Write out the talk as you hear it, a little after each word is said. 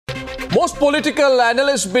Most political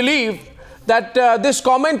analysts believe that this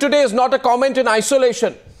comment today is not a comment in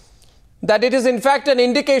isolation, that it is in fact an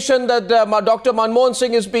indication that Dr. Manmohan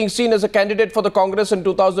Singh is being seen as a candidate for the Congress in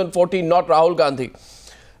 2014, not Rahul Gandhi.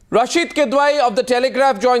 Rashid Kidwai of The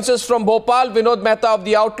Telegraph joins us from Bhopal, Vinod Mehta of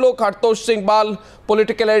The Outlook, Hartosh Singh Bal,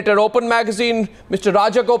 political editor, Open Magazine, Mr.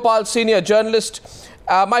 Rajagopal, senior journalist.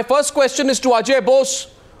 My first question is to Ajay Bose.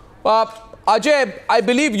 Ajay, I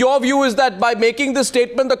believe your view is that by making this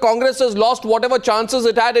statement, the Congress has lost whatever chances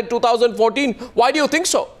it had in 2014. Why do you think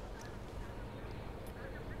so?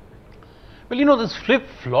 Well, you know, this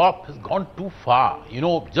flip-flop has gone too far. You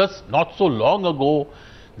know, just not so long ago,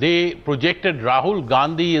 they projected Rahul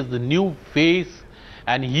Gandhi as the new face,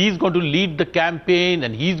 and he's going to lead the campaign,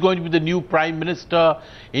 and he's going to be the new Prime Minister.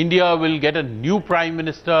 India will get a new Prime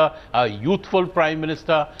Minister, a youthful Prime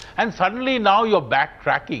Minister, and suddenly now you're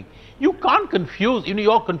backtracking. You can't confuse, you know,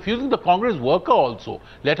 you're confusing the Congress worker also,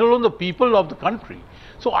 let alone the people of the country.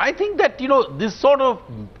 So I think that, you know, this sort of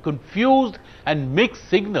confused and mixed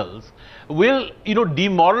signals will, you know,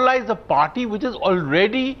 demoralize a party which is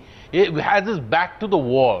already, has its back to the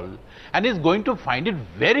wall and is going to find it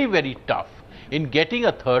very, very tough in getting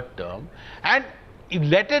a third term. And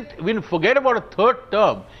let it, forget about a third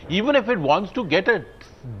term, even if it wants to get a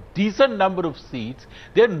decent number of seats,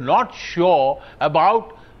 they're not sure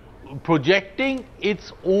about projecting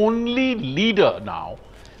its only leader now,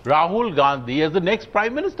 Rahul Gandhi, as the next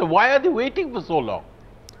Prime Minister. Why are they waiting for so long?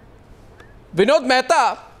 Vinod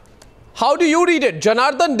Mehta, how do you read it?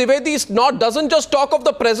 Janardhan Dwivedi doesn't just talk of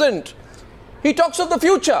the present, he talks of the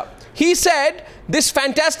future. He said this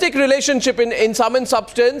fantastic relationship in sum and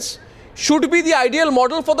substance should be the ideal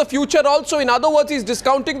model for the future also. In other words, he's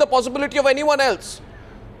discounting the possibility of anyone else.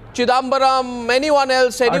 Chidambaram, anyone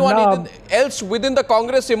else within the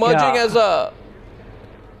Congress emerging as a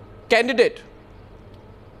candidate.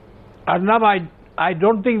 Arnab, I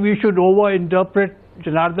don't think we should overinterpret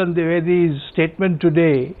Janardhan Dwivedi's statement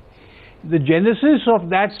today. The genesis of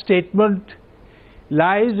that statement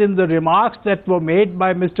lies in the remarks that were made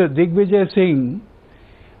by Mr. Digvijay Singh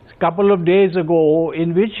a couple of days ago,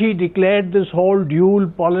 in which he declared this whole dual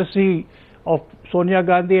policy of Sonia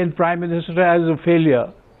Gandhi and Prime Minister as a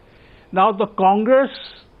failure. Now, the Congress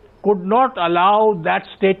could not allow that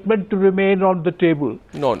statement to remain on the table.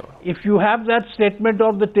 No. If you have that statement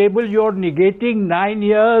on the table, you're negating 9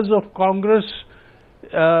 years of Congress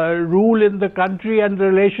rule in the country and the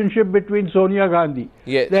relationship between Sonia Gandhi.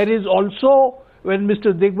 Yes. There is also, when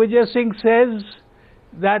Mr. Digvijay Singh says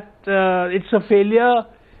that it's a failure,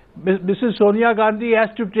 Mrs. Sonia Gandhi has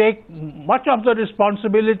to take much of the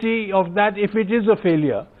responsibility of that if it is a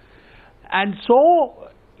failure. And so,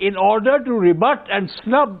 in order to rebut and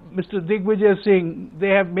snub Mr. Digvijay Singh, they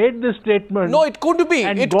have made this statement. No, it could be.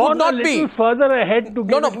 And it gone could not a be. little further ahead to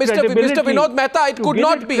give Mr. Vinod Mehta, it could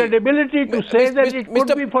not be. Credibility to say that it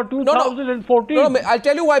could be for 2014. No, I'll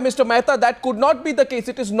tell you why, Mr. Mehta, that could not be the case.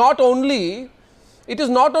 It is not only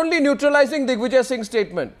neutralizing Digvijay Singh's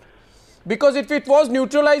statement. Because if it was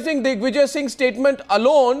neutralizing Digvijay Singh's statement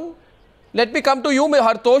alone, let me come to you,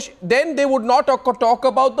 Hartosh, then they would not talk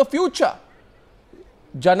about the future.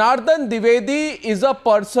 Janardhan Dwivedi is a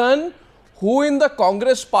person who in the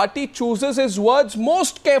Congress party chooses his words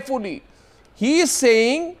most carefully. He is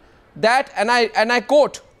saying that, and I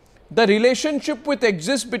quote, the relationship which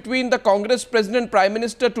exists between the Congress President Prime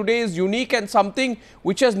Minister today is unique and something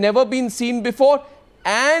which has never been seen before,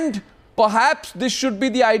 and perhaps this should be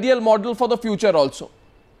the ideal model for the future also.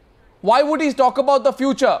 Why would he talk about the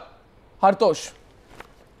future, Hartosh?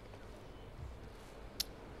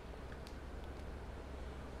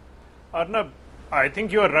 Arnab, I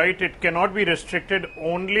think you are right. It cannot be restricted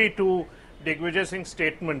only to Digvijay Singh's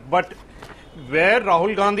statement. But where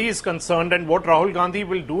Rahul Gandhi is concerned and what Rahul Gandhi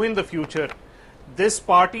will do in the future, this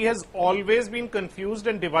party has always been confused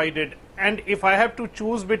and divided. And if I have to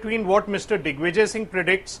choose between what Mr. Digvijay Singh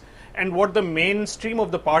predicts and what the mainstream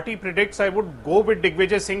of the party predicts, I would go with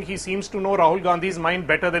Digvijay Singh. He seems to know Rahul Gandhi's mind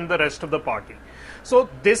better than the rest of the party. So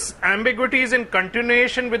this ambiguity is in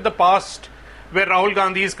continuation with the past, where Rahul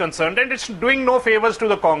Gandhi is concerned, and it's doing no favors to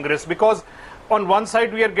the Congress, because on one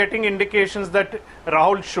side we are getting indications that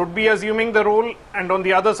Rahul should be assuming the role, and on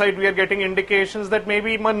the other side we are getting indications that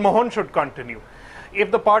maybe Manmohan should continue.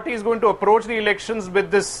 If the party is going to approach the elections with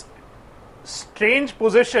this strange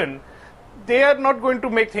position, they are not going to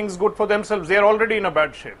make things good for themselves. They are already in a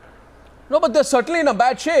bad shape. No, but they're certainly in a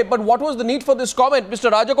bad shape. But what was the need for this comment? Mr.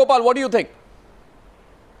 Rajagopal, what do you think?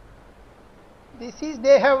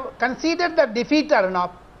 They have conceded the defeat,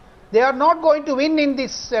 Arnab. They are not going to win in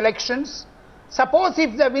these elections. Suppose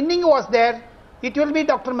if the winning was there, it will be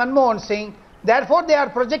Dr. Manmohan Singh. Therefore, they are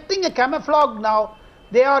projecting a camouflage now.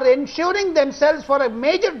 They are ensuring themselves for a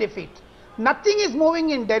major defeat. Nothing is moving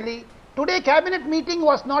in Delhi. Today, cabinet meeting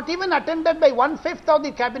was not even attended by 1/5 of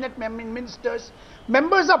the cabinet ministers.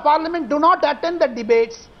 Members of parliament do not attend the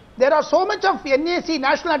debates. There are so much of NAC,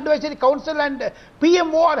 National Advisory Council, and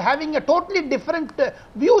PMO are having a totally different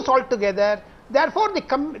views altogether. Therefore,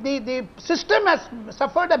 the system has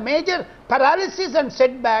suffered a major paralysis and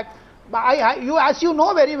setback. As you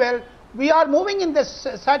know very well, we are moving in this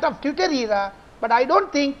sort of Twitter era. But I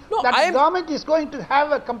don't think that the government is going to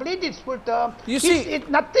have a complete its full term. You see,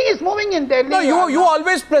 nothing is moving in Delhi. No, you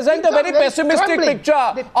always present a very pessimistic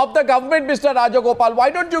picture of the government, Mr. Rajagopal. Why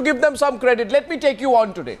don't you give them some credit? Let me take you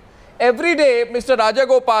on today. Every day, Mr.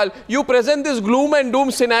 Rajagopal, you present this gloom and doom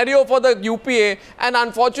scenario for the UPA, and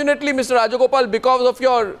unfortunately, Mr. Rajagopal, because of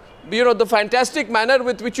your, the fantastic manner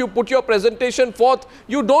with which you put your presentation forth,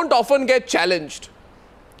 you don't often get challenged.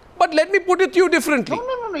 But let me put it to you differently.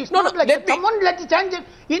 No, it's not like that. Someone let it change it.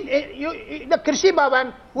 In the Krishi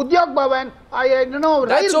Bhavan, Udyog Bhavan, Rail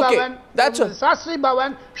Bhavan, Sastri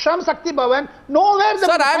Bhavan, Shram Shakti Bhavan, nowhere the...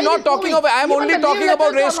 Sir, I am not talking about... I am only talking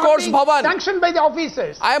about Racecourse Bhavan. Sanctioned by the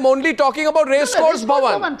officers. I am only talking about Racecourse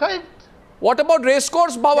Bhavan. What about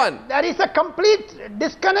Racecourse Bhavan? There is a complete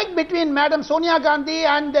disconnect between Madam Sonia Gandhi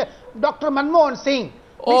and Dr. Manmohan Singh.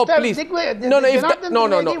 Oh, please. No.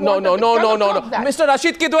 Mr.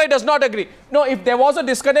 Rashid Kidwai does not agree. No, if there was a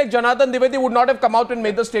disconnect, Janardhan Dwivedi would not have come out and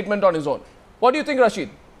made the statement on his own. What do you think,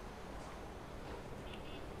 Rashid?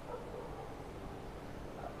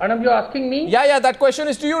 Arnab, you're asking me? Yeah, that question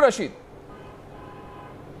is to you, Rashid.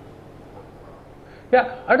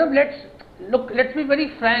 Yeah, Arnab, let's be very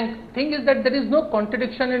frank. Thing is that there is no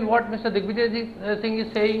contradiction in what Mr. Digvijay Singh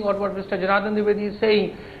is saying or what Mr. Janardhan Dwivedi is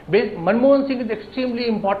saying. Manmohan Singh is extremely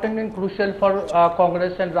important and crucial for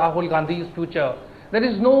Congress and Rahul Gandhi's future. There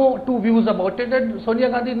is no two views about it, and Sonia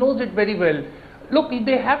Gandhi knows it very well. Look,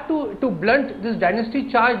 they have to blunt this dynasty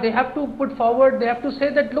charge. They have to put forward, they have to say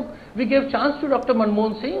that, look, we gave chance to Dr.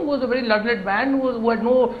 Manmohan Singh, who was a very learned man, who had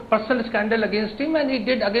no personal scandal against him, and he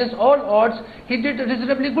did, against all odds, he did a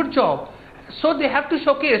reasonably good job. So they have to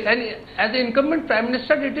showcase, and as the incumbent Prime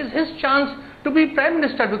Minister, it is his chance to be Prime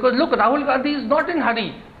Minister, because look, Rahul Gandhi is not in a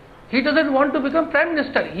hurry. He doesn't want to become Prime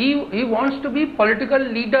Minister. He wants to be political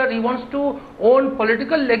leader. He wants to own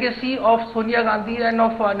political legacy of Sonia Gandhi and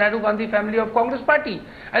of Nehru Gandhi family of Congress Party.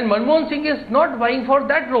 And Manmohan Singh is not vying for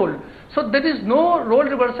that role. So there is no role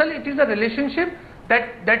reversal. It is a relationship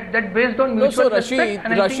that based on mutual respect.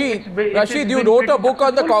 Rashid, you wrote a book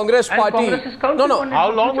on the Congress Party. How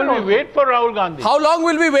long will we wait for Rahul Gandhi? How long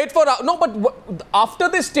will we wait for? No, but after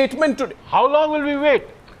this statement today, how long will we wait?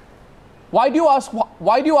 Why do you ask?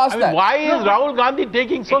 Why do you ask that? Why is Rahul Gandhi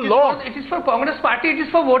taking so long? It is for Congress Party. It is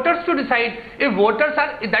for voters to decide. If voters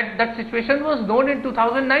are that situation was known in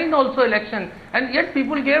 2009 also election, and yet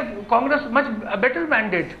people gave Congress much a better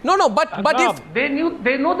mandate. No, but if they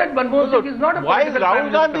know that Manmohan Singh is not a why is Rahul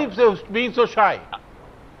Gandhi being so shy?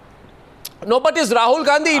 No, but is Rahul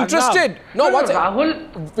Gandhi interested? Rahul.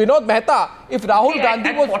 Vinod Mehta, if Rahul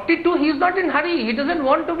Gandhi was 42, he is not in hurry. He doesn't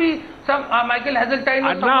want to be some Michael Hazeltine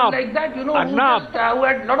or someone like that, who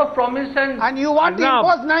had a lot of promise and you want to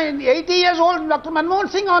impose 80 years old Dr. Manmohan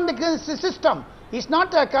Singh on the system. He's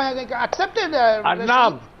not accepted.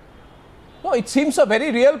 No, it seems a very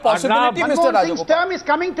real possibility, Mr. Rajagopal. Manmohan Singh's term is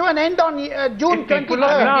coming to an end on June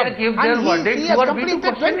 23rd. And he has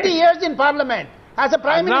completed 20 years in Parliament. As a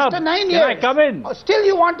Prime Minister, 9 years. Can I come in? Still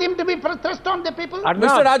you want him to be thrust on the people?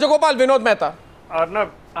 Mr. Rajagopal, Vinod Mehta.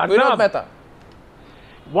 Vinod Mehta.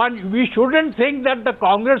 We shouldn't think that the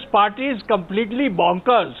Congress Party is completely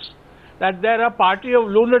bonkers, that they're a party of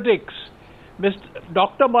lunatics.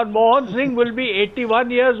 Dr. Manmohan Singh will be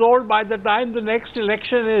 81 years old by the time the next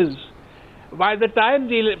election is. By the time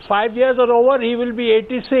the 5 years are over, he will be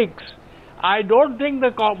 86. I don't think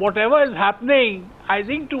whatever is happening, I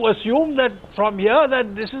think to assume that from here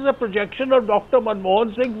that this is a projection of Dr.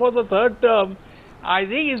 Manmohan Singh for the third term, I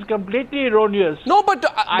think is completely erroneous. No, but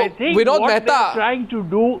I think Vinod what Mehta, they're trying to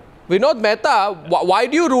do... Vinod Mehta, why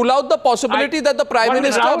do you rule out the possibility that the Prime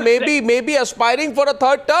Minister may be aspiring for a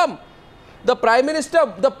third term? The Prime Minister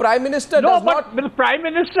does not... No, but the Prime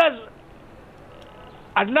Minister's...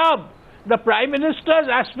 Arnab, the Prime Minister's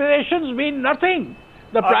aspirations mean nothing.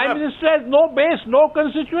 The Prime Minister has no base, no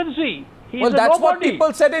constituency. Well, that's what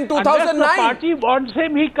people said in 2009. Unless the party wants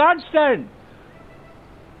him, he can't stand.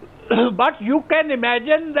 But you can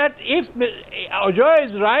imagine that if Ajoy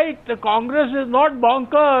is right, the Congress is not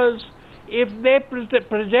bonkers. If they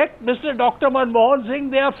project Mr. Dr. Manmohan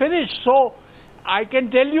Singh, they are finished. So, I can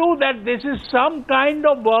tell you that this is some kind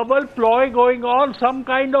of verbal ploy going on, some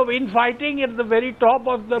kind of infighting at the very top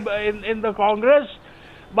of the in the Congress.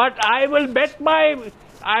 But I will bet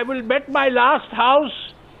my last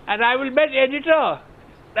house, and I will bet editor,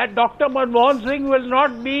 that Dr. Manmohan Singh will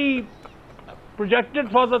not be projected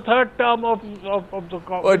for the third term of the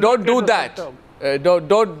Congress. Don't do that. Don't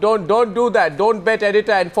do that. Don't bet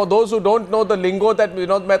editor. And for those who don't know the lingo that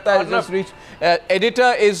Vinod Mehta has just reached,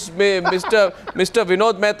 editor is Mr.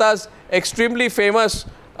 Vinod Mehta's extremely famous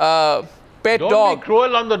pet dog. Don't be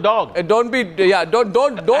cruel on the dog. Don't be, yeah. Don't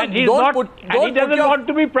he doesn't want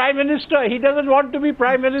to be prime minister. He doesn't want to be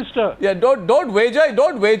prime minister. Yeah. Don't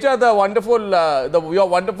wager the wonderful your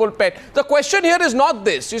wonderful pet. The question here is not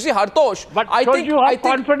this. You see, Hartosh. But I think how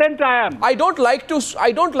confident I am. I don't like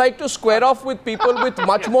to square off with people with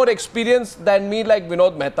much more experience than me, like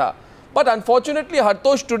Vinod Mehta. But unfortunately,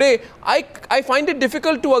 Hartosh, today, I find it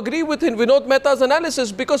difficult to agree with Vinod Mehta's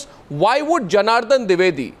analysis, because why would Janardhan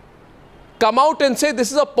Dwivedi come out and say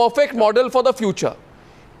this is a perfect model for the future?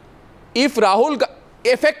 If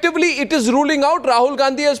effectively it is ruling out Rahul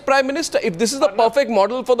Gandhi as Prime Minister, if this is the perfect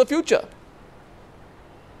model for the future.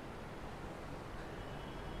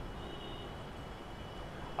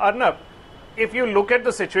 Arnab, if you look at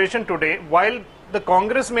the situation today, while the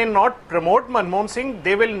Congress may not promote Manmohan Singh,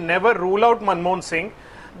 they will never rule out Manmohan Singh.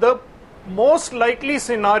 The most likely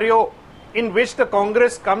scenario in which the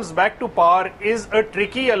Congress comes back to power is a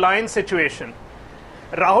tricky alliance situation.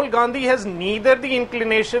 Rahul Gandhi has neither the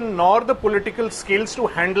inclination nor the political skills to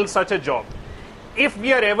handle such a job. If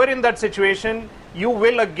we are ever in that situation, you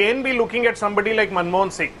will again be looking at somebody like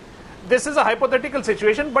Manmohan Singh. This is a hypothetical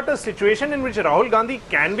situation, but a situation in which Rahul Gandhi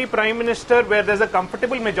can be Prime Minister where there's a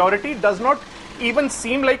comfortable majority does not even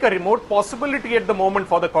seem like a remote possibility at the moment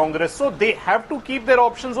for the Congress. So they have to keep their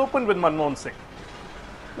options open with Manmohan Singh.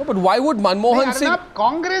 No, but why would Manmohan Singh?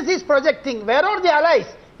 Congress is projecting. Where are the allies?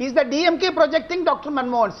 Is the DMK projecting Dr.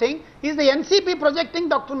 Manmohan Singh? Is the NCP projecting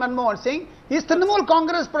Dr. Manmohan Singh? Is Trinamool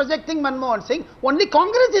Congress projecting Manmohan Singh? Only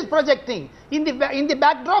Congress is projecting. In the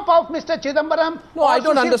backdrop of Mr. Chidambaram, no, I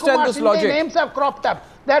don't understand this logic. Names have cropped up.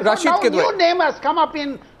 Therefore, now new name has come up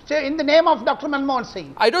in the name of Dr. Manmohan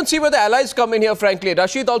Singh. I don't see where the allies come in here, frankly.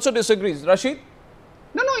 Rashid also disagrees. Rashid?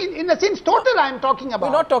 No, in the sense total I am talking about.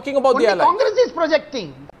 We're not talking about the allies. Congress is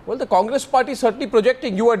projecting. Well, the Congress party is certainly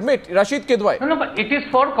projecting, you admit. Rashid Kidwai. No, but it is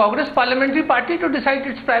for Congress parliamentary party to decide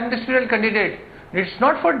its prime ministerial candidate. It's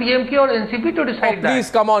not for DMK or NCP to decide that. Please,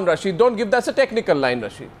 come on, Rashid. Don't give, that's a technical line,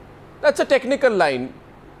 Rashid. That's a technical line.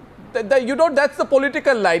 That's the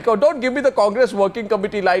political line. Don't give me the Congress working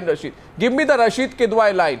committee line, Rashid. Give me the Rashid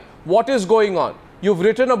Kidwai line. What is going on? You've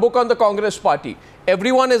written a book on the Congress party.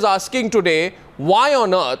 Everyone is asking today, why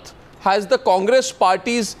on earth has the Congress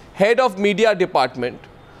party's head of media department,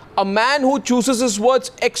 a man who chooses his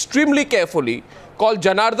words extremely carefully, called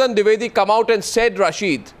Janardhan Dwivedi, come out and said,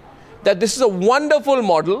 Rashid, that this is a wonderful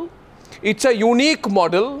model, it's a unique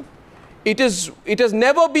model, it has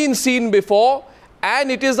never been seen before,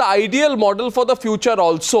 and it is the ideal model for the future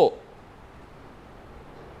also.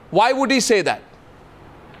 Why would he say that?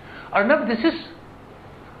 Arnab, this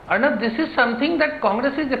is something that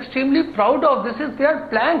Congress is extremely proud of. This is their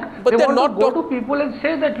plank. But they want to go to people and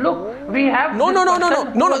say that, look, we have... No.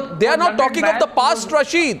 They are not talking of the past,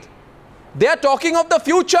 Rashid. They are talking of the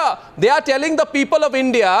future. They are telling the people of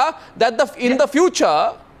India that in the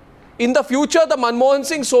future, the Manmohan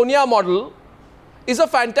Singh Sonia model is a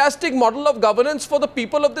fantastic model of governance for the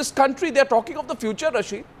people of this country. They are talking of the future,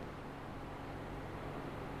 Rashid.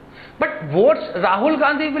 But votes, Rahul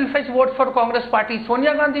Gandhi will fetch votes for Congress party,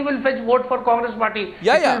 Sonia Gandhi will fetch vote for Congress party.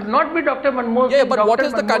 Yeah. It will not be Dr. Manmohan Singh. Yeah, but what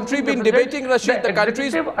has the country been debating, Rashid? The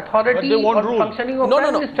country's authority or functioning of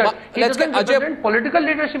Prime Minister. He doesn't represent political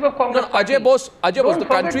leadership of Congress party. Ajay Bose, the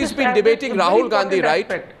country's been debating Rahul Gandhi,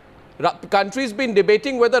 right? Country's been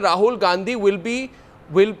debating whether Rahul Gandhi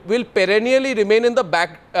will perennially remain in the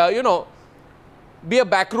back, be a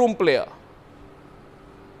backroom player.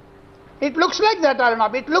 It looks like that,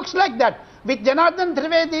 Arnab. It looks like that. With Janardhan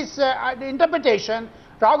Dwivedi's interpretation,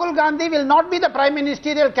 Rahul Gandhi will not be the prime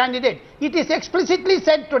ministerial candidate. It is explicitly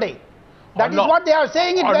said today. That is what they are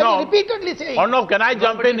saying. It very repeatedly saying. Arnab, can I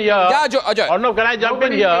jump in here? Yeah, Ajay. Arnab, can I jump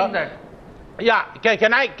in here? Yeah,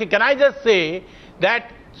 can I just say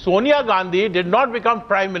that Sonia Gandhi did not become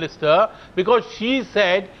prime minister because she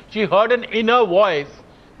said she heard an inner voice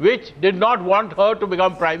which did not want her to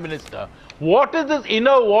become prime minister. What is this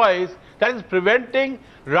inner voice that is preventing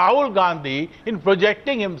Rahul Gandhi in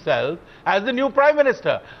projecting himself as the new Prime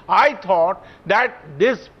Minister? I thought that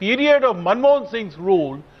this period of Manmohan Singh's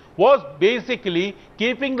rule was basically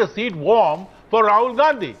keeping the seat warm for Rahul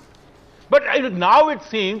Gandhi. But now it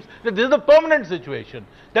seems that this is a permanent situation,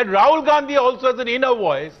 that Rahul Gandhi also has an inner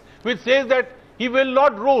voice which says that he will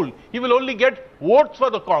not rule. He will only get votes for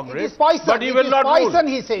the Congress, it is poison. but he will not poison,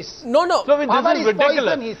 rule. He says. No, no. So this is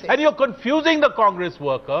ridiculous. Poison, he says. And you're confusing the Congress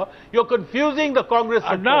worker, you're confusing the Congress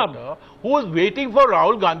supporter who is waiting for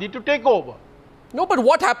Rahul Gandhi to take over. No, but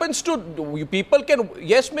what happens to people can...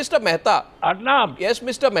 Yes, Mr. Mehta. Arnab. Yes,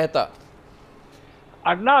 Mr. Mehta.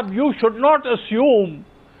 Arnab, you should not assume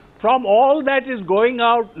from all that is going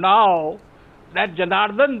out now that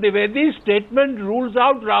Janardhan Dwivedi's statement rules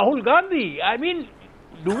out Rahul Gandhi. I mean,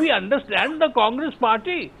 do we understand the Congress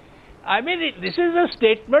party? I mean, this is a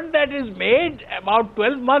statement that is made about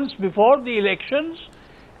 12 months before the elections,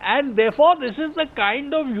 and therefore this is the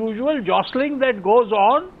kind of usual jostling that goes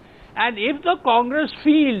on. And if the Congress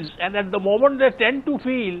feels, and at the moment they tend to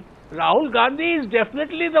feel, Rahul Gandhi is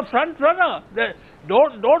definitely the front runner.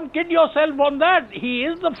 Don't kid yourself on that. He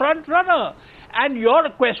is the front runner. And your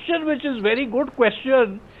question, which is very good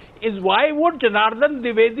question, is why would Janardhan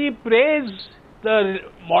Dwivedi praise the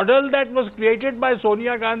model that was created by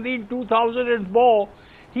Sonia Gandhi in 2004?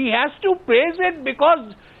 He has to praise it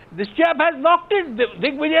because this chap has knocked it.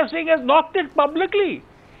 Digvijay Singh has knocked it publicly.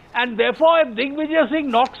 And therefore, if Digvijay Singh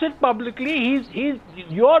knocks it publicly,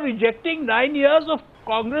 you're rejecting 9 years of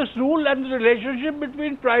Congress rule and the relationship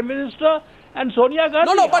between Prime Minister and Sonia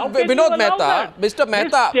Gandhi. No, but Vinod Mehta, Mr.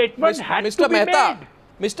 Mehta,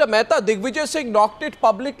 Mr. Mehta, Digvijay Singh knocked it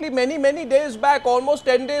publicly many days back, almost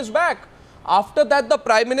 10 days back. After that, the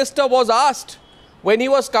Prime Minister was asked, when he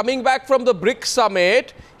was coming back from the BRICS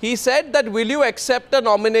summit, he said that, will you accept a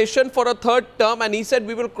nomination for a third term? And he said,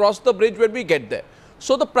 we will cross the bridge when we get there.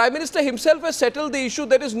 So the Prime Minister himself has settled the issue.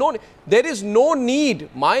 There is no need.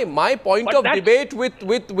 My point of debate with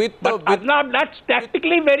Arnab, that's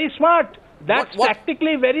tactically very smart. That's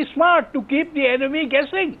tactically very smart to keep the enemy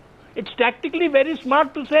guessing. It's tactically very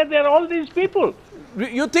smart to say there are all these people.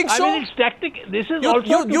 You think so? I mean, it's tactic. This is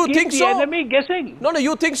also to keep the enemy guessing. No,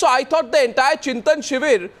 you think so? I thought the entire Chintan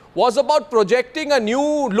Shivir was about projecting a new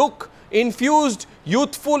look, infused,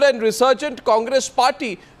 youthful and resurgent Congress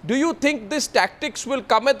party. Do you think this tactics will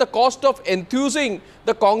come at the cost of enthusing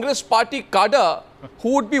the Congress party cadre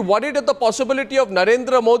who would be worried at the possibility of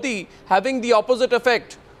Narendra Modi having the opposite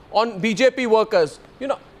effect on BJP workers? You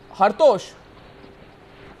know, Hartosh,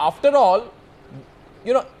 after all,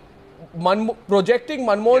 you know, projecting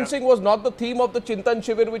Manmohan Singh was not the theme of the Chintan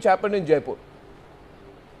Shivir which happened in Jaipur.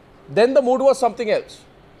 Then the mood was something else.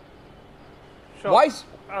 Sure. Why?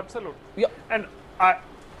 Absolutely. Yeah. And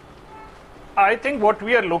I think what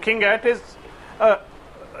we are looking at is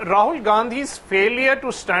Rahul Gandhi's failure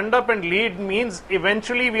to stand up and lead means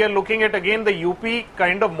eventually we are looking at again the UP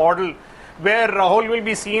kind of model where Rahul will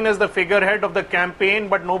be seen as the figurehead of the campaign,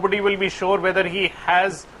 but nobody will be sure whether he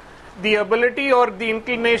has the ability or the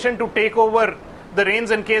inclination to take over the reins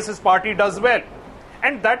in case his party does well.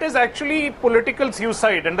 And that is actually political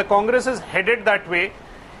suicide, and the Congress is headed that way.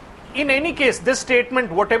 In any case, this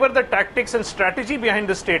statement, whatever the tactics and strategy behind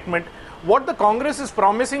the statement, what the Congress is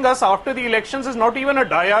promising us after the elections is not even a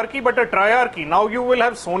diarchy but a triarchy. Now you will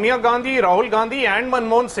have Sonia Gandhi, Rahul Gandhi and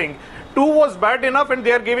Manmohan Singh. Two was bad enough and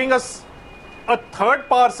they are giving us a third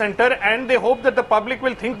power center, and they hope that the public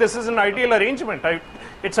will think this is an ideal arrangement.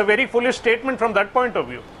 It's a very foolish statement from that point of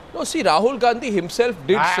view. No, see, Rahul Gandhi himself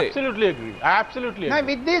did say. I absolutely agree. I absolutely agree. Now,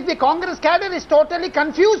 with this, the Congress cadre is totally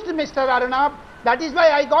confused, Mr. Arnab. That is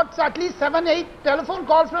why I got at least 7-8 telephone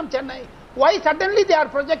calls from Chennai. Why suddenly they are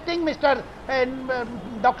projecting Mr.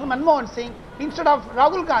 Dr. Manmohan Singh instead of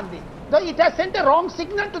Rahul Gandhi? Though it has sent a wrong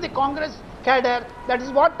signal to the Congress cadre. That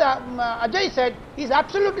is what Ajay said. He is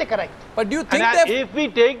absolutely correct. But do you think that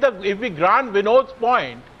if we grant Vinod's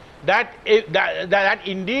point that that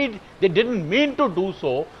indeed they didn't mean to do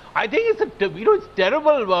so, I think it's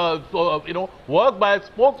terrible work by a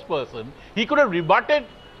spokesperson. He could have rebutted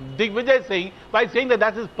Digvijay Singh by saying that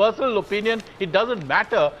that's his personal opinion, it doesn't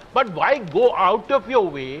matter. But why go out of your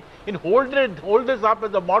way and hold this up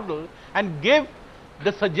as a model and give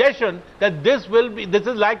the suggestion that this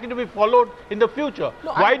is likely to be followed in the future?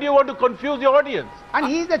 No, why do you want to confuse the audience? And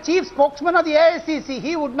he is the chief spokesman of the AICC.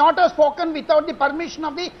 He would not have spoken without the permission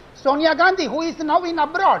of the Sonia Gandhi, who is now in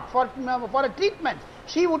abroad for a treatment.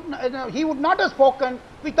 He would not have spoken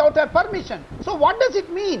without her permission. So what does it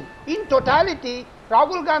mean? In totality,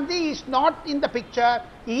 Rahul Gandhi is not in the picture.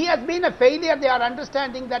 He has been a failure. They are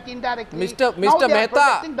understanding that indirectly. Mr. Now they Mehta,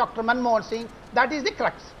 are protecting Dr. Manmohan Singh. That is the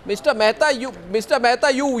crux. Mr.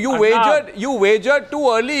 Mehta, you wagered too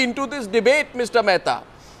early into this debate, Mr. Mehta,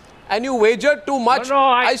 and you wagered too much. No,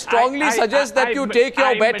 I strongly suggest that you take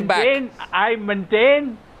your bet back. I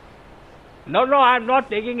maintain No, no, I'm not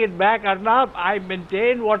taking it back, Arnab. I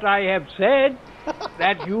maintain what I have said,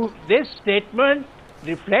 that this statement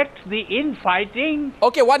reflects the infighting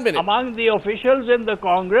Okay, 1 minute. among the officials in the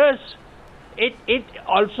Congress. It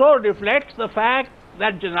also reflects the fact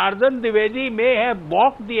that Janardhan Dwivedi may have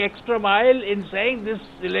walked the extra mile in saying this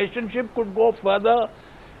relationship could go further.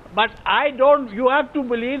 But you have to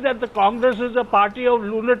believe that the Congress is a party of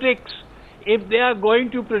lunatics. If they are going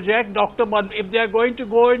to project if they are going to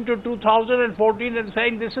go into 2014 and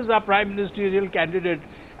saying this is our prime ministerial candidate,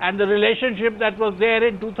 and the relationship that was there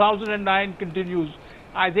in 2009 continues,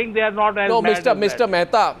 I think they are not as No, mad as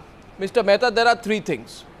Mr. Mehta, there are three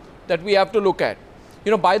things that we have to look at. You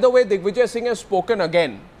know, by the way, Digvijay Singh has spoken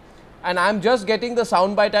again, and I'm just getting the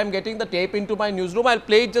soundbite, I'm getting the tape into my newsroom. I'll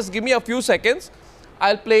play it, just give me a few seconds.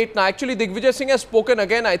 I'll play it now. Actually, Digvijay Singh has spoken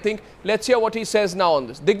again, I think. Let's hear what he says now on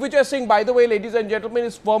this. Digvijay Singh, by the way, ladies and gentlemen,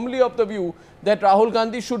 is firmly of the view that Rahul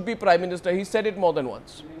Gandhi should be Prime Minister. He said it more than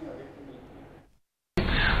once.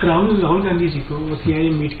 Rahul Gandhi ji को CIA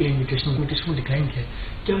meet के लिए invitation decline किया,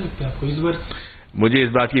 क्या लगता है आपको इस बार? मुझे इस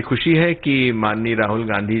बात की खुशी है कि माननीय राहुल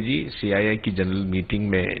गांधी जी सीआईए की जनरल मीटिंग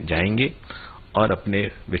में जाएंगे और अपने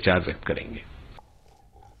विचार व्यक्त करेंगे.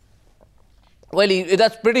 Well,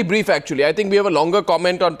 that's pretty brief actually. I think we have a longer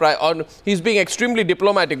comment on he's being extremely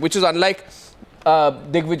diplomatic, which is unlike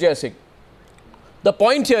Digvijay Singh. The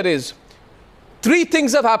point here is, three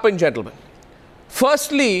things have happened, gentlemen.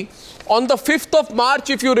 Firstly, on the 5th of March,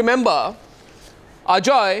 if you remember,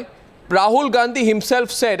 Ajay, Rahul Gandhi himself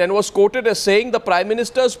said and was quoted as saying, the Prime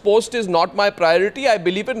Minister's post is not my priority, I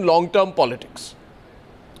believe in long-term politics.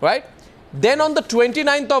 Right? Then on the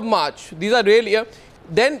 29th of March, these are really...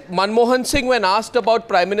 Then Manmohan Singh, when asked about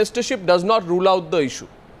Prime Ministership, does not rule out the issue.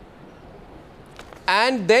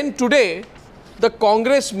 And then today, the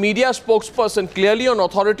Congress media spokesperson, clearly on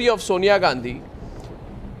authority of Sonia Gandhi,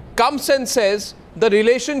 comes and says the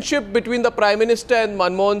relationship between the Prime Minister and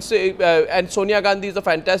Manmohan Singh and Sonia Gandhi is a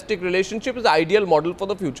fantastic relationship, is the ideal model for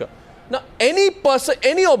the future. Now, any person,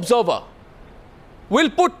 any observer will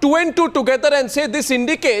put 2 and 2 together and say this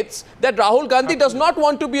indicates that Rahul Gandhi does not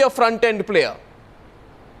want to be a front-end player.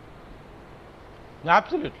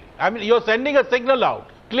 Absolutely. I mean, you're sending a signal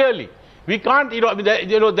out, clearly. We can't,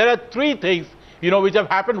 there are three things, which have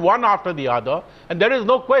happened one after the other, and there is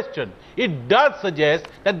no question. It does suggest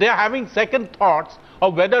that they are having second thoughts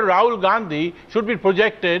of whether Rahul Gandhi should be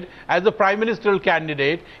projected as the prime ministerial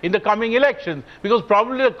candidate in the coming elections, because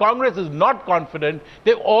probably the Congress is not confident.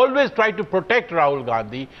 They've always tried to protect Rahul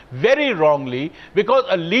Gandhi, very wrongly, because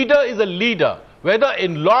a leader is a leader, whether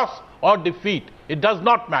in loss or defeat, it does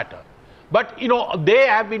not matter. But, they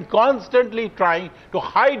have been constantly trying to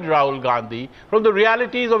hide Rahul Gandhi from the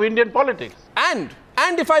realities of Indian politics. And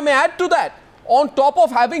if I may add to that, on top of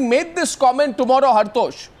having made this comment tomorrow,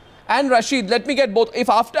 Hartosh and Rashid, let me get both. If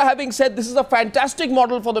after having said this is a fantastic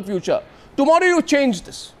model for the future, tomorrow you change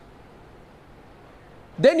this,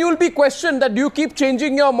 then you will be questioned that do you keep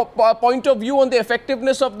changing your point of view on the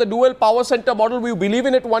effectiveness of the dual power center model? You believe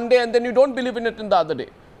in it one day and then you don't believe in it in the other day.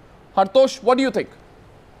 Hartosh, what do you think?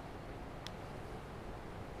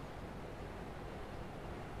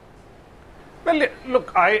 Well,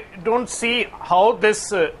 look, I don't see how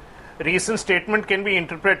this recent statement can be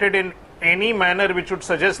interpreted in any manner which would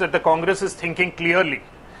suggest that the Congress is thinking clearly.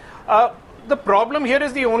 The problem here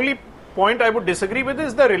is, the only point I would disagree with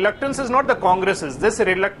is the reluctance is not the Congress's. This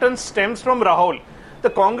reluctance stems from Rahul.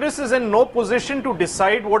 The Congress is in no position to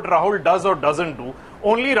decide what Rahul does or doesn't do.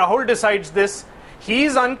 Only Rahul decides this. He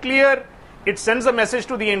is unclear. It sends a message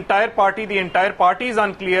to the entire party is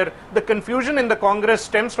unclear. The confusion in the Congress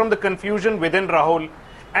stems from the confusion within Rahul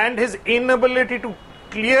and his inability to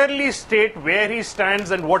clearly state where he stands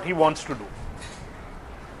and what he wants to do.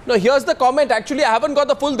 No, here's the comment. Actually, I haven't got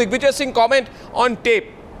the full Digvijay Singh comment on tape.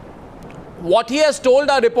 What he has told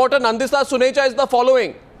our reporter Nandita Suneja is the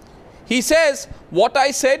following. He says, what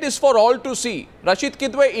I said is for all to see. Rashid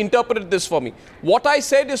Kidwai, interpret this for me. What I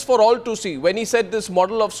said is for all to see. When he said this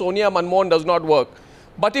model of Sonia Manmohan does not work.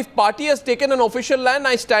 But if party has taken an official line,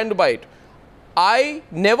 I stand by it. I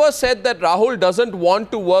never said that Rahul doesn't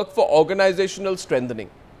want to work for organizational strengthening.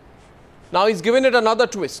 Now he's given it another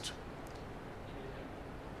twist.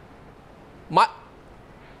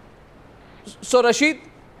 So Rashid,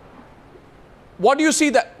 what do you see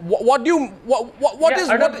that? What is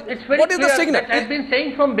the signal? That I've been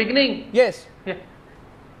saying from beginning. Yes. Yeah.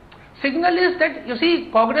 Signal is that, you see,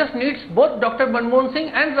 Congress needs both Dr. Manmohan Singh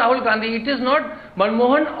and Rahul Gandhi. It is not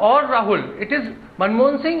Manmohan or Rahul. It is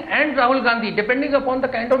Manmohan Singh and Rahul Gandhi, depending upon the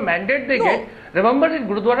kind of mandate they get. Remember in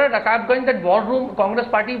Gurudwara Rakabganj, that war room, Congress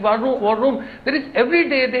party war room, there is every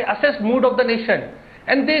day they assess mood of the nation.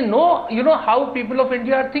 And they know, how people of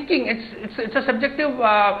India are thinking. It's a subjective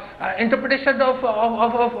interpretation of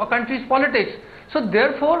a country's politics. So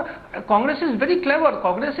therefore, Congress is very clever.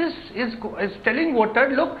 Congress is telling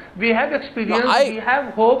voters, look, we have experience, we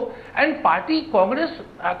have hope, and Congress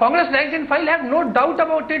rank and file have no doubt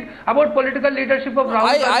about it, about political leadership of Rahul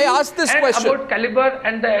Gandhi. I asked this question about caliber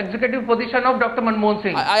and the executive position of Dr. Manmohan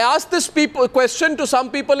Singh. I asked this question to some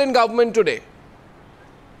people in government today.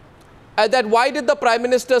 That why did the Prime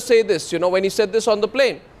Minister say this, when he said this on the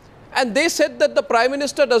plane? And they said that the Prime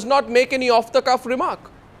Minister does not make any off-the-cuff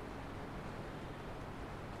remark.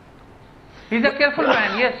 He's a careful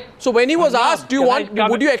man, yes. So when he was asked,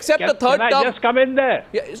 would you accept the third term? Can I just come in there?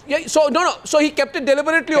 Yeah, so no. So he kept it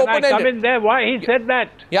deliberately open-ended. Can I come in there? Why he said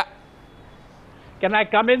that? Yeah. Can I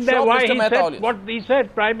come in there? Sure, why Mr. he Mehta, said what he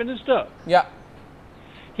said, Prime Minister? Yeah.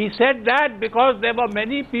 He said that because there were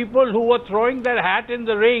many people who were throwing their hat in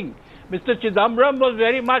the ring. Mr. Chidambaram was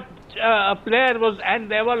very much a player,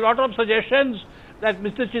 and there were a lot of suggestions that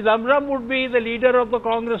Mr. Chidambaram would be the leader of the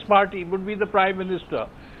Congress party, would be the Prime Minister.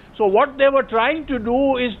 So what they were trying to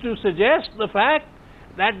do is to suggest the fact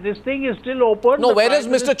that this thing is still open. No, where has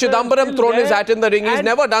Mr. Chidambaram thrown his hat in the ring? He's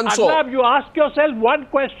never done so. Arnab, you ask yourself one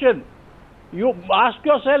question. You ask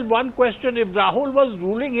yourself one question. If Rahul was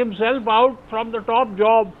ruling himself out from the top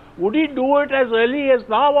job, would he do it as early as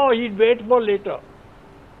now, or he'd wait for later?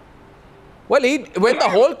 Well, when the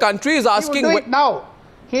whole country is asking... He would do it now.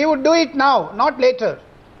 He would do it now, not later.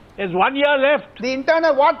 There's 1 year left. The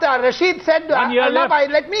internal, what Rashid said, Arnab,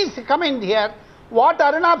 let me come in here. What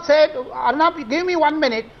Arnab said, Arnab, give me 1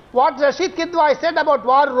 minute. What Rashid Kidwai said about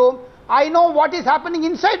war room, I know what is happening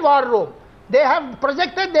inside war room. They have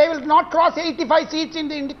projected they will not cross 85 seats in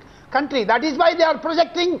the country. That is why they are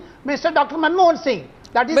projecting Mr. Dr. Manmohan Singh.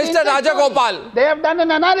 That is Mr. Rajagopal. They have done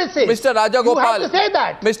an analysis. Mr. Rajagopal. You have to say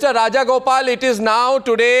that. Mr. Rajagopal, it is now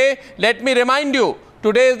today, let me remind you,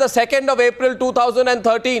 today is the 2nd of April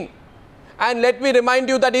 2013. And let me remind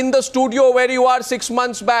you that in the studio where you are 6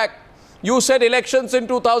 months back, you said elections in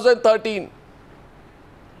 2013.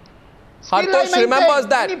 Hartosh remembers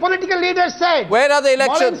that. Many political leaders said. Where are the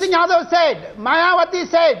elections? Manmohan Singh Yadav said, Mayawati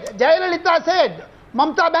said, Jayalalitha said,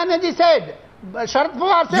 Mamta Banerjee said, Sharad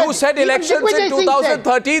Pawar said. You said elections in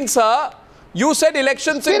 2013, sir. You said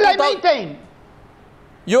elections in 2013. Still I maintain.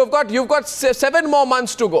 You've got 7 more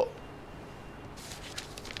months to go.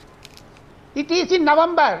 It is in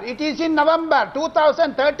November. It is in November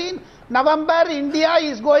 2013. November, India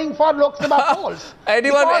is going for Lok Sabha polls.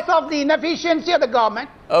 Because of the inefficiency of the government.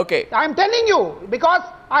 Okay. I am telling you, because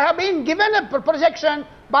I have been given a projection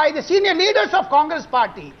by the senior leaders of Congress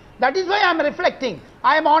party. That is why I am reflecting.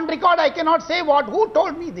 I am on record. I cannot say who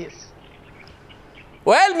told me this.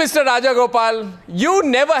 Well, Mr. Rajagopal, you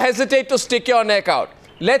never hesitate to stick your neck out.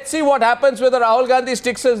 Let's see what happens whether Rahul Gandhi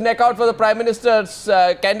sticks his neck out for the Prime Minister's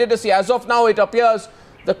candidacy. As of now, it appears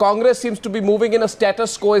the Congress seems to be moving in a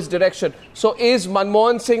status quo direction. So is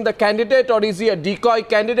Manmohan Singh the candidate, or is he a decoy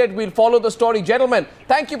candidate? We'll follow the story. Gentlemen,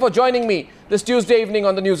 thank you for joining me this Tuesday evening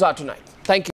on the Newshour Tonight. Thank you.